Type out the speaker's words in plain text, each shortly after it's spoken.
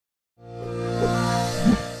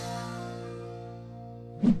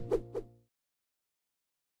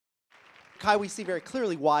Ky, we see very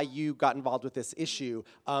clearly why you got involved with this issue.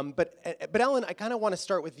 But Ellen, I kind of want to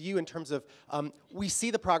start with you in terms of, we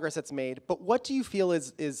see the progress that's made, but what do you feel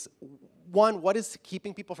is one, what is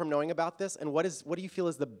keeping people from knowing about this, and what do you feel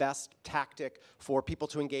is the best tactic for people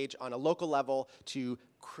to engage on a local level to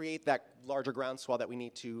create that larger groundswell that we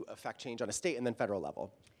need to affect change on a state and then federal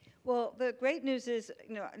level? Well, the great news is,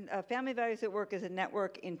 Family Values at Work is a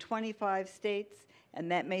network in 25 states,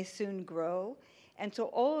 and that may soon grow. And so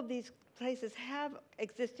all of these places have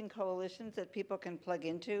existing coalitions that people can plug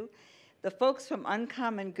into. The folks from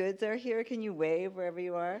Uncommon Goods are here. Can you wave wherever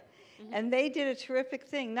you are? Mm-hmm. And they did a terrific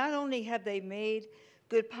thing. Not only have they made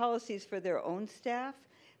good policies for their own staff,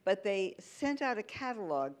 but they sent out a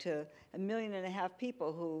catalog to 1.5 million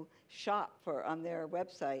people who shop on their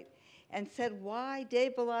website, and said why,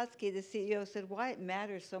 Dave Volotsky, the CEO, said why it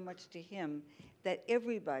matters so much to him that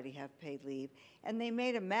everybody have paid leave. And they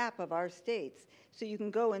made a map of our states, so you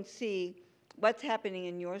can go and see what's happening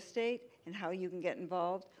in your state and how you can get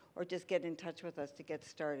involved, or just get in touch with us to get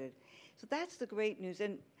started. So that's the great news.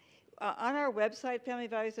 And on our website,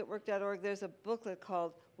 familyvaluesatwork.org, there's a booklet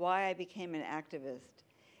called Why I Became an Activist.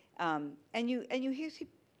 And you hear a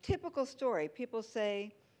typical story. People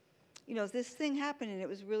say, this thing happened and it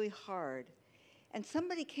was really hard. And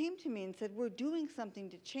somebody came to me and said, we're doing something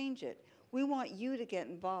to change it. We want you to get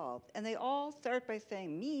involved. And they all start by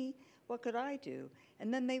saying, me, what could I do?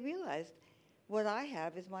 And then they realized, what I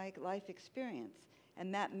have is my life experience,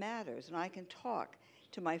 and that matters. And I can talk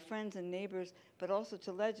to my friends and neighbors, but also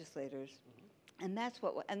to legislators. Mm-hmm. And that's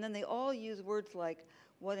and then they all use words like,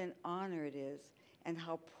 what an honor it is, and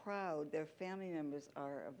how proud their family members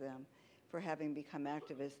are of them for having become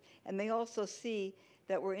activists. And they also see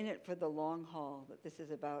that we're in it for the long haul, that this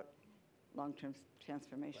is about long-term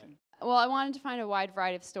transformation. Right. Well, I wanted to find a wide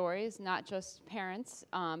variety of stories, not just parents,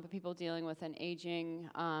 but people dealing with an aging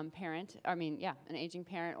parent. An aging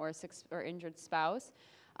parent or a sick or injured spouse.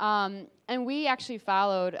 And we actually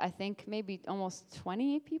followed, I think, maybe almost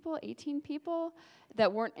 20 people, 18 people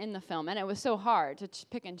that weren't in the film. And it was so hard to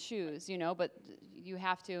pick and choose, but you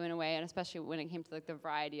have to in a way, and especially when it came to the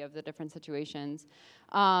variety of the different situations.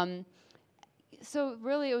 So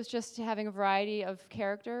really it was just having a variety of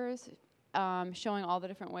characters, showing all the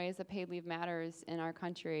different ways that paid leave matters in our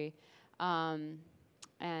country. And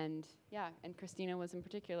Christina was in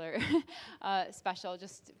particular special,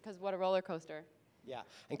 just because what a roller coaster. Yeah,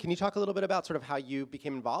 and can you talk a little bit about sort of how you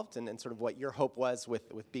became involved and sort of what your hope was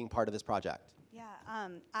with being part of this project? Yeah,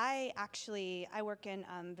 I work in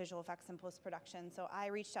visual effects and post-production, so I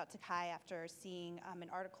reached out to Ky after seeing an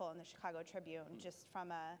article in the Chicago Tribune, just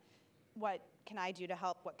from what can I do to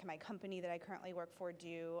help, what can my company that I currently work for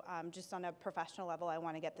do, just on a professional level, I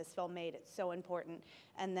want to get this film made, it's so important,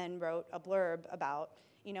 and then wrote a blurb about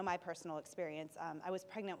my personal experience. I was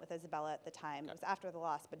pregnant with Isabella at the time. Okay. It was after the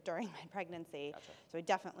loss, but during my pregnancy. Gotcha. So I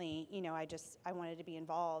definitely, I wanted to be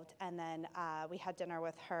involved. And then we had dinner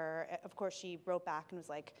with her. Of course, she wrote back and was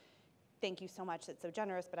like, thank you so much, it's so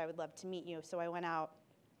generous, but I would love to meet you. So I went out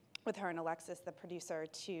with her and Alexis, the producer,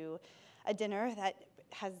 to a dinner that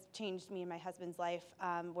has changed me and my husband's life,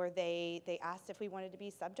 where they asked if we wanted to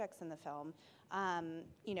be subjects in the film.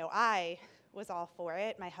 I was all for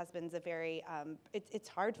it. My husband's it's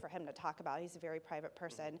hard for him to talk about. He's a very private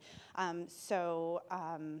person.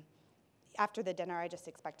 After the dinner, I just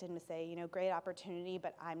expected him to say, great opportunity,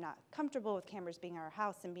 but I'm not comfortable with cameras being in our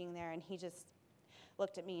house and being there. And he just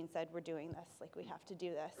looked at me and said, we're doing this, we have to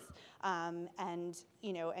do this. And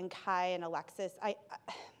Ky and Alexis,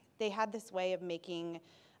 they had this way of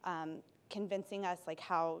convincing us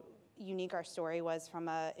how unique our story was from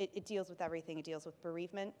it deals with everything. It deals with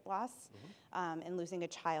bereavement loss, mm-hmm. And losing a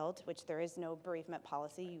child, which there is no bereavement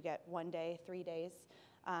policy. You get 1 day, 3 days.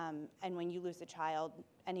 And when you lose a child,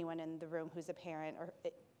 anyone in the room who's a parent,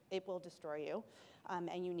 it will destroy you.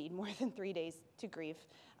 And you need more than 3 days to grieve.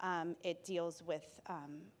 It deals with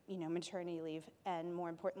maternity leave, and more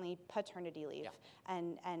importantly, paternity leave, yeah.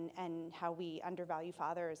 and how we undervalue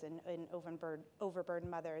fathers and overburden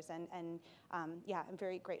mothers. And I'm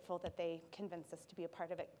very grateful that they convinced us to be a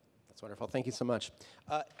part of it. That's wonderful. Thank you so much.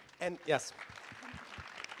 And yes.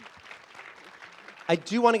 I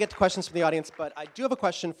do want to get to questions from the audience, but I do have a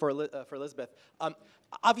question for Elizabeth.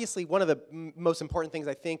 Obviously, one of the most important things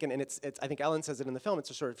I think, and I think Ellen says it in the film, it's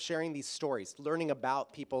just sort of sharing these stories, learning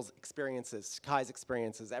about people's experiences, Ky's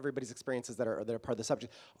experiences, everybody's experiences that are part of the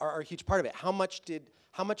subject are a huge part of it. How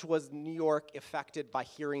much was New York affected by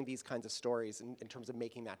hearing these kinds of stories in terms of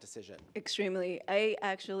making that decision? Extremely. I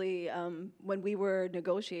actually, when we were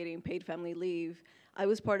negotiating paid family leave, I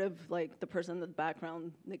was part of the person in the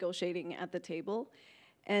background negotiating at the table.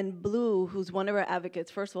 And Blue, who's one of our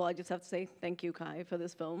advocates, first of all, I just have to say thank you, Ky, for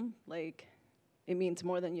this film. Like, it means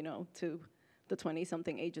more than, to the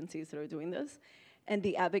 20-something agencies that are doing this. And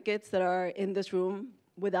the advocates that are in this room,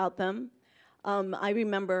 without them, I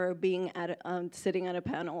remember being sitting at a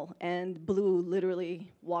panel and Blue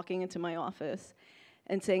literally walking into my office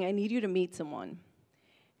and saying, I need you to meet someone.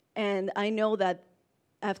 And I know that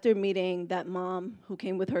after meeting that mom who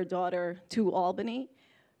came with her daughter to Albany,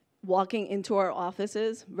 walking into our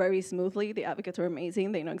offices very smoothly, the advocates are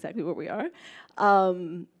amazing, they know exactly where we are,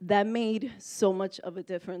 that made so much of a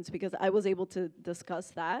difference because I was able to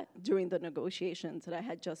discuss that during the negotiations that I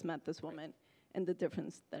had just met this woman and the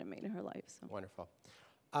difference that it made in her life. So. Wonderful.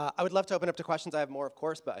 I would love to open up to questions. I have more, of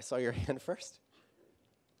course, but I saw your hand first.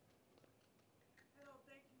 Hello,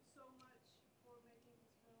 thank you so much for making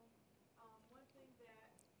this film. One thing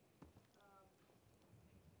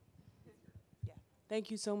that,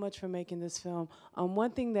 thank you so much for making this film.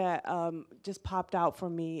 One thing that just popped out for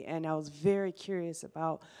me, and I was very curious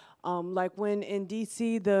about, like when in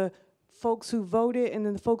DC, the folks who voted and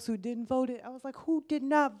then the folks who didn't vote it, I was like, who did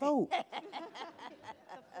not vote?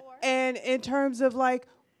 And in terms of like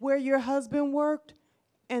where your husband worked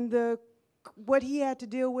and what he had to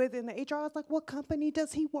deal with in the HR, I was like, what company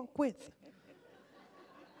does he work with?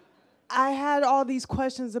 I had all these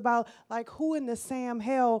questions about like who in the Sam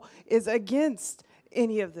hell is against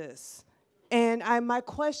any of this? And my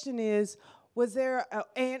question is, was there,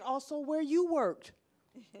 and also where you worked?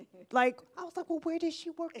 Like, I was like, well, where did she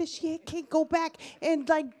work that she can't go back and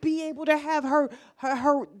like be able to have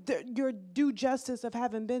your due justice of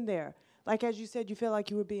having been there? Like, as you said, you feel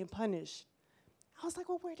like you were being punished. I was like,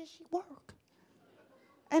 well, where did she work?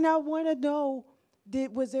 And I want to know,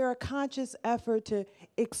 was there a conscious effort to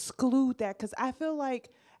exclude that? Because I feel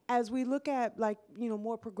like as we look at like,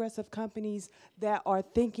 more progressive companies that are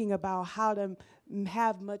thinking about how to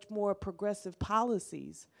have much more progressive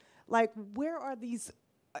policies, like where are these,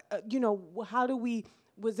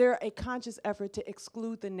 was there a conscious effort to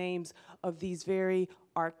exclude the names of these very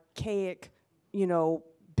archaic,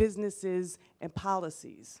 businesses and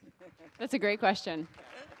policies? That's a great question.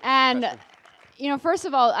 And, first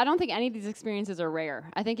of all, I don't think any of these experiences are rare.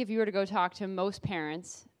 I think if you were to go talk to most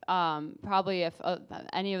parents, probably if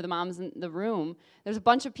any of the moms in the room, there's a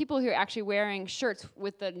bunch of people who are actually wearing shirts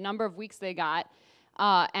with the number of weeks they got,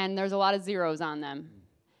 and there's a lot of zeros on them.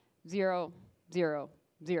 0, 0,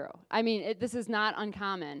 0. I mean, this is not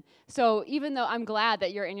uncommon. So even though I'm glad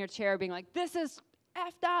that you're in your chair being like, this is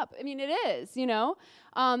effed up. I mean, it is,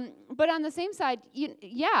 But on the same side,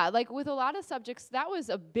 like with a lot of subjects, that was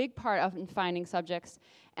a big part of finding subjects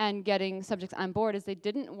and getting subjects on board is they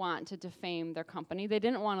didn't want to defame their company. They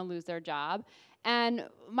didn't want to lose their job. And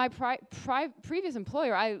my previous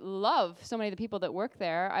employer, I love so many of the people that work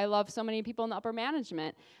there. I love so many people in the upper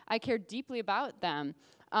management. I care deeply about them.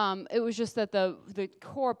 It was just that the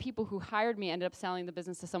core people who hired me ended up selling the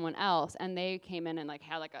business to someone else, and they came in and like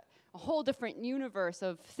had like a whole different universe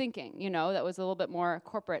of thinking, that was a little bit more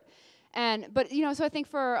corporate. But so I think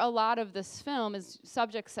for a lot of this film is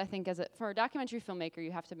subjects, I think for a documentary filmmaker,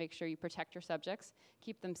 you have to make sure you protect your subjects,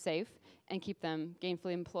 keep them safe, and keep them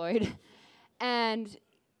gainfully employed. And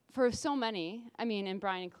for so many, I mean, and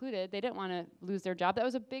Brian included, they didn't want to lose their job. That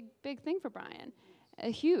was a big, big thing for Brian.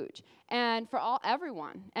 Huge. And for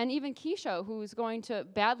everyone. And even Keisha, who's going to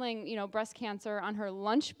battling, breast cancer on her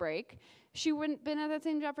lunch break, she wouldn't been at that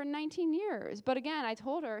same job for 19 years. But again, I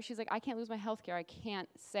told her, she's like, I can't lose my health care. I can't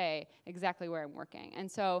say exactly where I'm working. And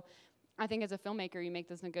so I think as a filmmaker, you make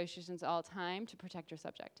those negotiations all the time to protect your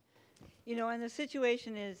subject. And the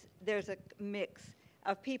situation is there's a mix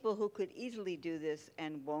of people who could easily do this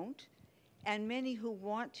and won't, and many who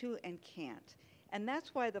want to and can't. And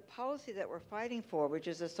that's why the policy that we're fighting for, which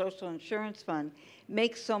is a social insurance fund,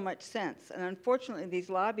 makes so much sense. And unfortunately, these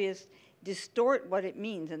lobbyists distort what it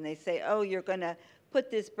means, and they say, oh, you're going to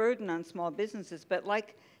put this burden on small businesses. But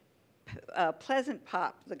like Pleasant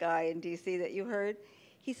Pop, the guy in D.C. that you heard,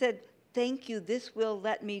 he said, thank you, this will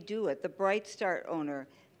let me do it. The Bright Start owner,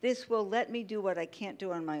 this will let me do what I can't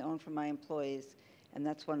do on my own for my employees. And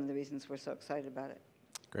that's one of the reasons we're so excited about it.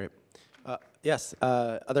 Great. Yes,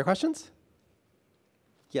 other questions?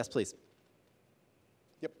 Yes, please.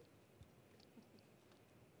 Yep.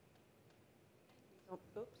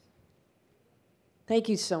 Thank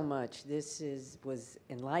you so much. This was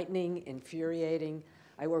enlightening, infuriating.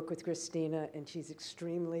 I work with Christina, and she's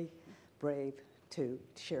extremely brave to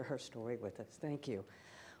share her story with us. Thank you.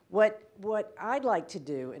 What I'd like to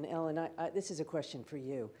do, and Ellen, this is a question for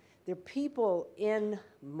you. There are people in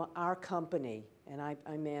our company, and I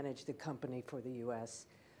manage the company for the U.S.,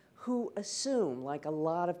 who assume, like a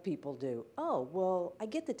lot of people do, oh, well, I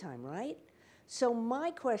get the time, right? So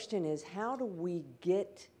my question is, how do we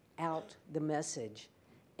get out the message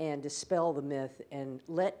and dispel the myth and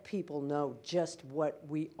let people know just what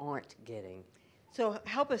we aren't getting? So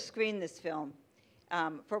help us screen this film.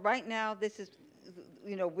 For right now, this is,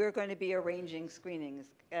 we're going to be arranging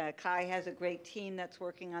screenings. Ky has a great team that's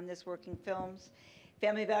working on this, working films.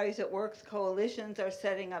 Family Values at Work's coalitions are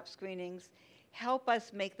setting up screenings. Help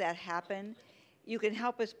us make that happen. You can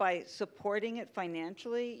help us by supporting it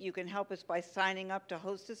financially. You can help us by signing up to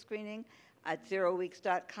host a screening at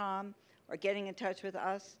zeroweeks.com or getting in touch with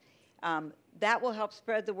us. That will help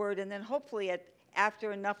spread the word, and then hopefully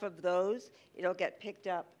after enough of those, it'll get picked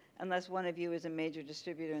up, unless one of you is a major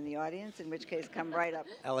distributor in the audience, in which case come right up.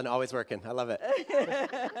 Ellen, always working. I love it.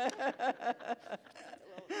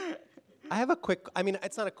 I have a quick,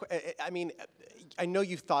 it's not a quick, I know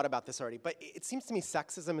you've thought about this already, but it seems to me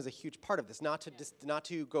sexism is a huge part of this. Not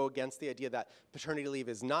to go against the idea that paternity leave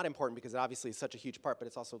is not important, because it obviously is such a huge part, but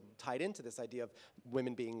it's also tied into this idea of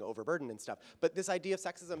women being overburdened and stuff. But this idea of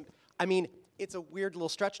sexism, it's a weird little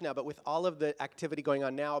stretch now, but with all of the activity going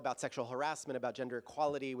on now about sexual harassment, about gender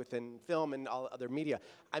equality within film and all other media,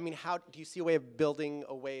 how do you see a way of building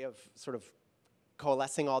a way of sort of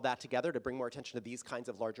coalescing all that together to bring more attention to these kinds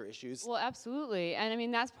of larger issues? Well, absolutely.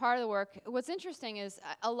 And that's part of the work. What's interesting is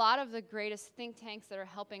a lot of the greatest think tanks that are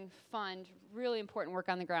helping fund really important work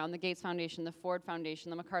on the ground, the Gates Foundation, the Ford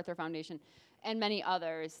Foundation, the MacArthur Foundation, and many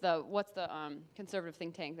others, what's the conservative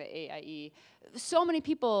think tank, the AIE. So many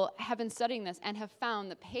people have been studying this and have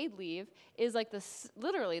found that paid leave is like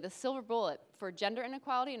literally the silver bullet for gender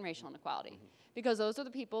inequality and racial inequality. Because those are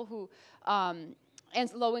the people who, and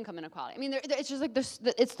low-income inequality. It's just like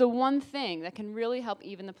it's the one thing that can really help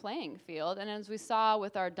even the playing field. And as we saw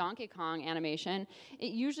with our Donkey Kong animation,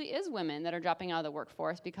 it usually is women that are dropping out of the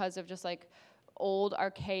workforce because of just like old,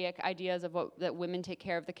 archaic ideas of that women take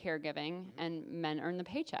care of the caregiving and men earn the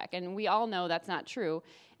paycheck. And we all know that's not true.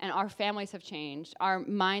 And our families have changed, our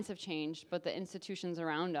minds have changed, but the institutions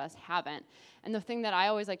around us haven't. And the thing that I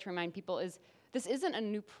always like to remind people is this isn't a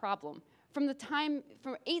new problem. From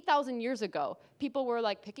 8,000 years ago, people were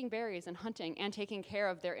like picking berries and hunting and taking care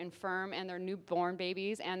of their infirm and their newborn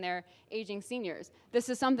babies and their aging seniors. This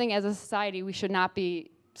is something as a society we should not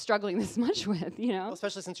be struggling this much with, Well,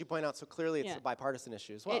 especially since you point out so clearly it's a bipartisan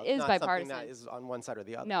issue as well. It is not bipartisan. Something that is on one side or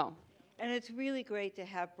the other. No. And it's really great to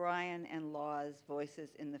have Brian and Law's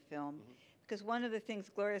voices in the film, because one of the things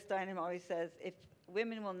Gloria Steinem always says, if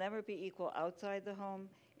women will never be equal outside the home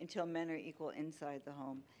until men are equal inside the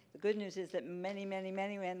home. The good news is that many, many,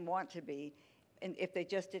 many men want to be, and if they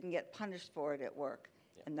just didn't get punished for it at work.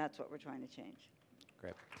 Yeah. And that's what we're trying to change.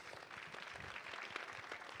 Great.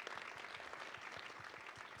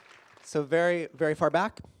 So very, very far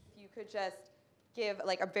back. If you could just give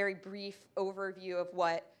like a very brief overview of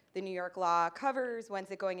what the New York law covers,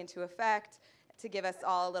 when's it going into effect, to give us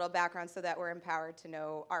all a little background so that we're empowered to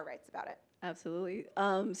know our rights about it. Absolutely.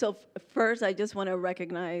 So first, I just want to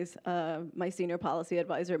recognize my senior policy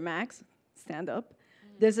advisor, Max. Stand up.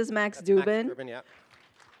 This is Max Dubin. Max Dubin,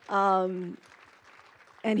 yeah.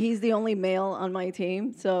 And he's the only male on my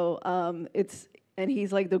team. So and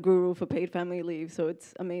he's like the guru for paid family leave. So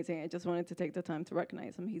it's amazing. I just wanted to take the time to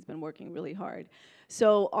recognize him. He's been working really hard.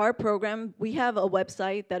 So our program, we have a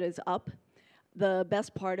website that is up. The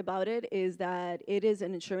best part about it is that it is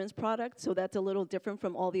an insurance product, so that's a little different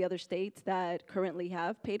from all the other states that currently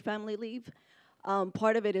have paid family leave.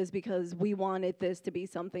 Part of it is because we wanted this to be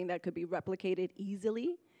something that could be replicated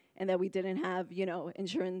easily, and that we didn't have,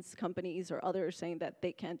 insurance companies or others saying that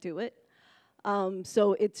they can't do it.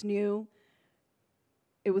 So it's new.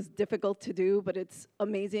 It was difficult to do, but it's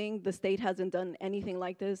amazing. The state hasn't done anything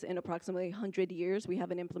like this in approximately 100 years. We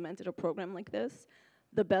haven't implemented a program like this.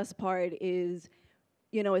 The best part is,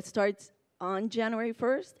 it starts on January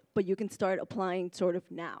 1st, but you can start applying sort of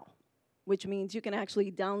now, which means you can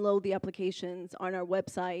actually download the applications on our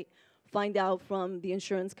website, find out from the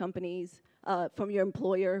insurance companies, from your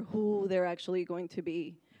employer, who they're actually going to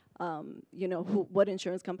be, what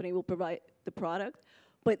insurance company will provide the product.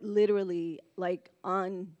 But literally, like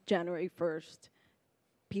on January 1st,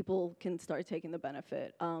 people can start taking the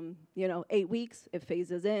benefit. 8 weeks, it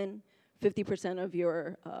phases in. 50% of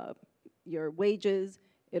your wages.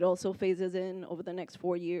 It also phases in over the next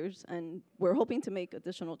 4 years, and we're hoping to make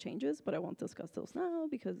additional changes, but I won't discuss those now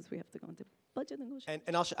because we have to go into budget negotiations.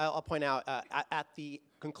 And I'll point out, at the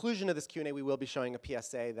conclusion of this Q&A, we will be showing a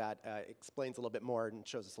PSA that explains a little bit more and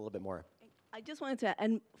shows us a little bit more. I just wanted to,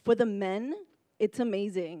 and for the men, it's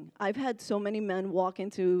amazing. I've had so many men walk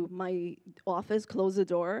into my office, close the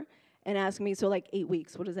door, and ask me, so like 8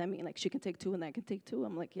 weeks, what does that mean? Like she can take 2 and I can take 2?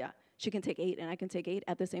 I'm like, yeah. She can take 8 and I can take 8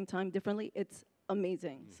 at the same time differently. It's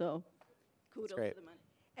amazing. So kudos to the money.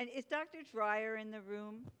 And is Dr. Dreyer in the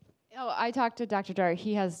room? Oh, I talked to Dr. Dreyer.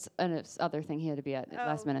 He has other thing he had to be at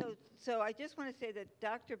last minute. So I just want to say that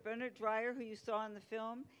Dr. Bernard Dreyer, who you saw in the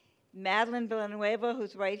film, Madeline Villanueva,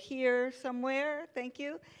 who's right here somewhere, thank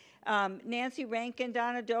you, Nancy Rankin,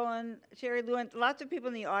 Donna Dolan, Sherry Lewin, lots of people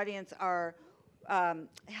in the audience are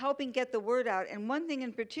helping get the word out. And one thing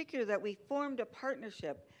in particular, that we formed a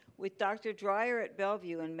partnership with Dr. Dreyer at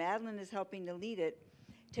Bellevue, and Madeline is helping to lead it,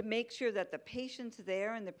 to make sure that the patients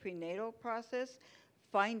there in the prenatal process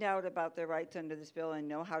find out about their rights under this bill and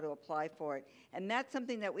know how to apply for it. And that's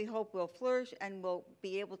something that we hope will flourish and will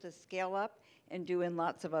be able to scale up and do in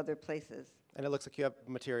lots of other places. And it looks like you have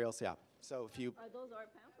materials, yeah. So if you... Are those our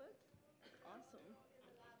pamphlets? Awesome.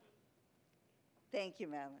 Thank you,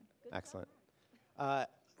 Madeline. Excellent.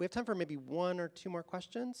 We have time for maybe 1 or 2 more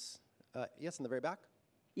questions. Yes, in the very back.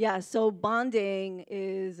 Yeah, so bonding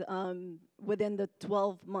is within the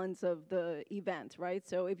 12 months of the event, right?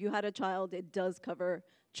 So if you had a child, it does cover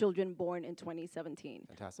children born in 2017.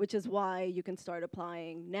 Fantastic. Which is why you can start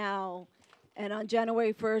applying now. And on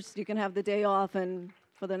January 1st, you can have the day off and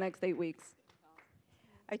for the next 8 weeks.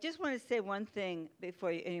 I just want to say one thing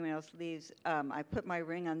before anyone else leaves. I put my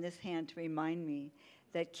ring on this hand to remind me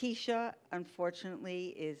that Keisha, unfortunately,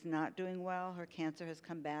 is not doing well. Her cancer has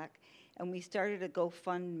come back. And we started a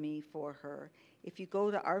GoFundMe for her. If you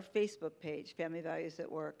go to our Facebook page, Family Values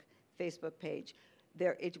at Work Facebook page,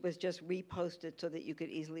 it was just reposted so that you could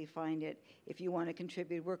easily find it. If you want to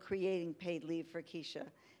contribute, we're creating paid leave for Keisha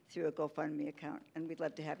through a GoFundMe account, and we'd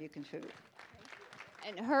love to have you contribute.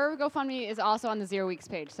 And her GoFundMe is also on the 0 Weeks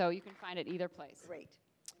page, so you can find it either place. Great.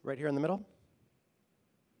 Right here in the middle.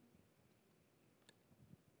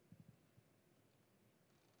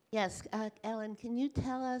 Yes, Ellen, can you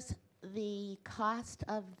tell us the cost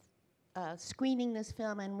of screening this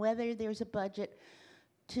film and whether there's a budget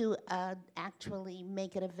to actually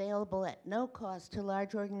make it available at no cost to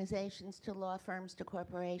large organizations, to law firms, to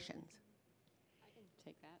corporations? I can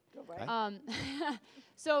take that. Go right.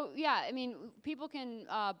 So yeah, I mean, people can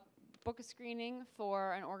book a screening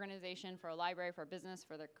for an organization, for a library, for a business,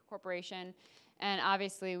 for their corporation, and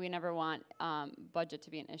obviously we never want budget to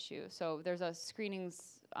be an issue. So there's a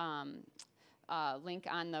screenings link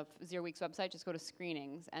on the 0 Weeks website. Just go to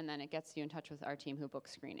screenings, and then it gets you in touch with our team who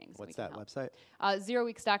books screenings. What's that website?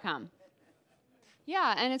 0weeks.com.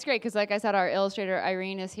 Yeah, and it's great because, like I said, our illustrator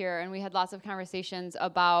Irene is here, and we had lots of conversations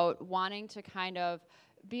about wanting to kind of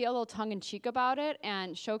be a little tongue-in-cheek about it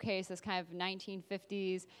and showcase this kind of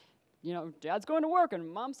 1950s, you know, dad's going to work and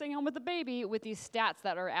mom's staying home with the baby, with these stats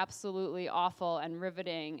that are absolutely awful and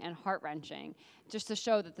riveting and heart-wrenching, just to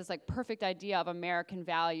show that this like perfect idea of American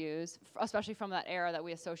values, especially from that era that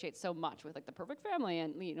we associate so much with, like the perfect family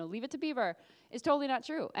and, you know, Leave It to Beaver, is totally not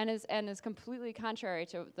true and is completely contrary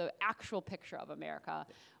to the actual picture of America,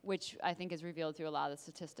 which I think is revealed through a lot of the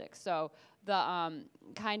statistics. So the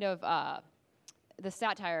the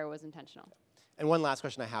satire was intentional. And one last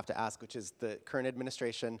question I have to ask, which is the current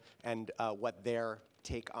administration and what their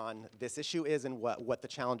take on this issue is and what the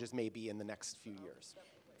challenges may be in the next few years.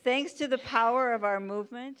 Thanks to the power of our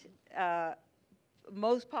movement,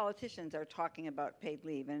 most politicians are talking about paid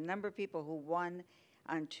leave, and a number of people who won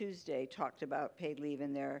on Tuesday talked about paid leave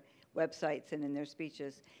in their websites and in their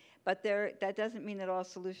speeches. But that doesn't mean that all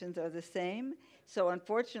solutions are the same. So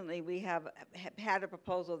unfortunately, we have had a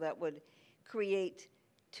proposal that would create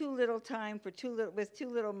too little time for with too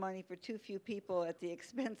little money for too few people at the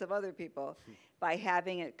expense of other people by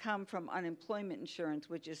having it come from unemployment insurance,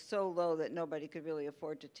 which is so low that nobody could really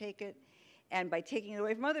afford to take it, and by taking it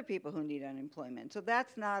away from other people who need unemployment. So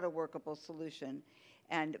that's not a workable solution.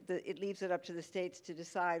 And it leaves it up to the states to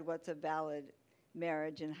decide what's a valid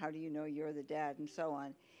marriage and how do you know you're the dad and so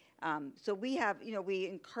on. So we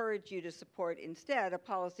encourage you to support instead a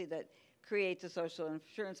policy that creates a social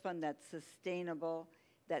insurance fund that's sustainable,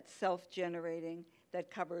 that's self-generating, that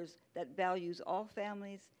values all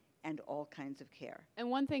families and all kinds of care. And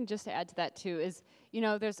one thing just to add to that too is,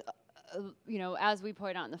 there's, as we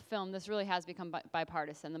point out in the film, this really has become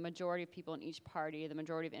bipartisan. The majority of people in each party, the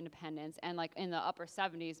majority of independents, and like in the upper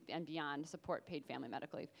 70s and beyond, support paid family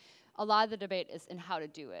medical leave. A lot of the debate is in how to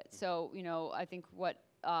do it. So, I think what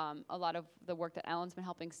a lot of the work that Ellen's been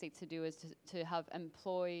helping states to do is to have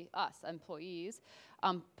employees,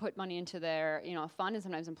 put money into their fund, and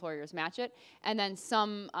sometimes employers match it. And then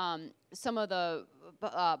some of the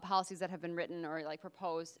policies that have been written or like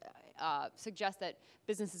proposed suggest that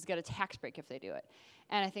businesses get a tax break if they do it.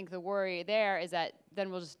 And I think the worry there is that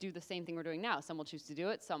then we'll just do the same thing we're doing now. Some will choose to do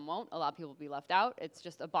it, some won't. A lot of people will be left out. It's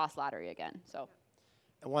just a boss lottery again. So.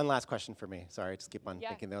 And one last question for me. Sorry, just keep on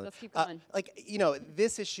thinking. Let's keep going. Like,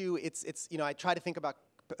 this issue, it's I try to think about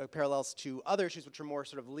parallels to other issues which are more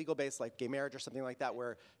sort of legal-based, like gay marriage or something like that,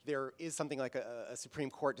 where there is something like a Supreme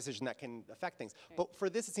Court decision that can affect things. Right. But for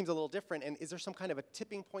this, it seems a little different. And is there some kind of a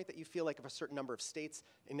tipping point that you feel like if a certain number of states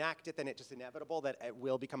enact it, then it's just inevitable that it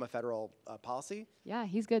will become a federal policy? Yeah,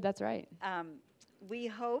 he's good. That's right. We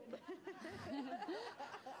hope.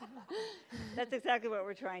 That's exactly what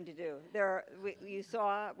we're trying to do. You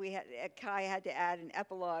saw Ky had to add an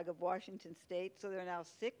epilogue of Washington State, so there are now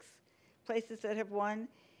 6 places that have won.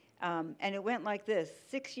 And it went like this: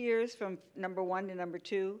 6 years from number 1 to number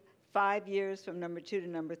 2, 5 years from number 2 to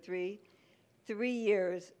number 3, 3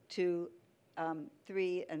 years to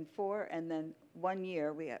 3 and 4, and then 1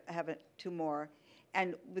 year, we have 2 more.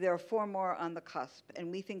 And there are 4 more on the cusp. And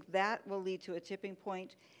we think that will lead to a tipping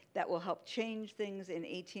point that will help change things in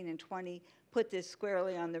 18 and 20, put this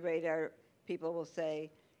squarely on the radar. People will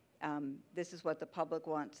say, this is what the public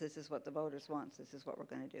wants, this is what the voters want, this is what we're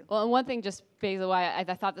going to do. Well, and one thing, just basically why I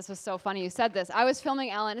thought this was so funny you said this. I was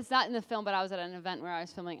filming Ellen. It's not in the film, but I was at an event where I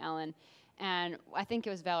was filming Ellen, and I think it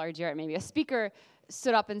was Valerie Jarrett, maybe. A speaker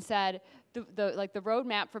stood up and said, the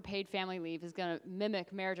roadmap for paid family leave is going to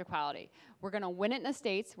mimic marriage equality. We're going to win it in the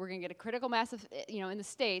states. We're going to get a critical mass of, in the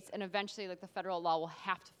states, and eventually, the federal law will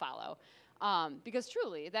have to follow. Because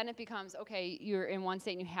truly, then it becomes, okay, you're in one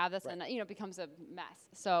state and you have this, right. And it becomes a mess.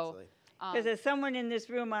 So, because as someone in this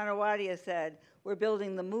room, Anawadia, said, we're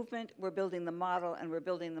building the movement, we're building the model, and we're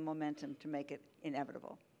building the momentum to make it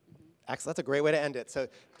inevitable. Excellent. That's a great way to end it. So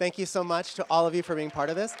thank you so much to all of you for being part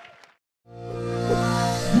of this.